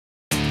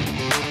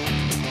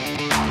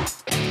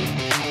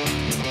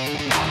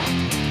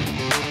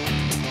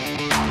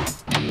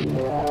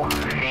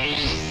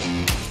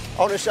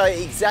I want to show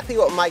you exactly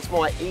what makes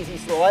my Easy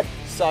Slide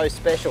so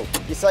special.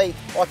 You see,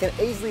 I can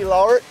easily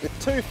lower it with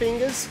 2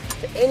 fingers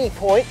to any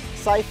point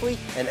safely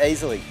and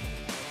easily.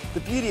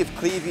 The beauty of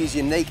Clearview's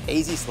unique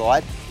Easy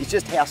Slide is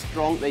just how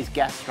strong these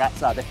gas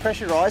struts are. They're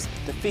pressurised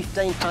to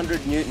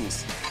 1500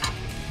 newtons.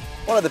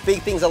 One of the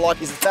big things I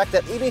like is the fact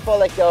that even if I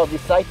let go of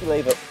this safety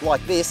lever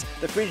like this,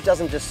 the fridge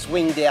doesn't just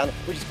swing down,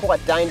 which is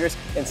quite dangerous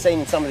and seen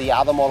in some of the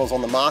other models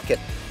on the market.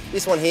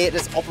 This one here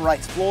just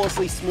operates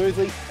flawlessly,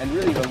 smoothly and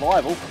really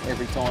reliable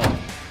every time.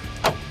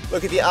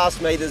 Look, if you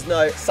ask me, there's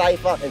no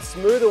safer and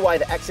smoother way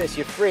to access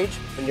your fridge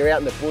when you're out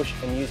in the bush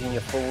and using your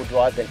four-wheel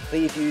drive than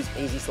Clearview's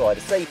Easy Slide.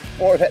 To see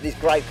more about this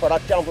great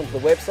product, jump onto the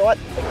website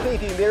at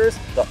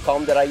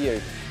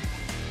clearviewmirrors.com.au.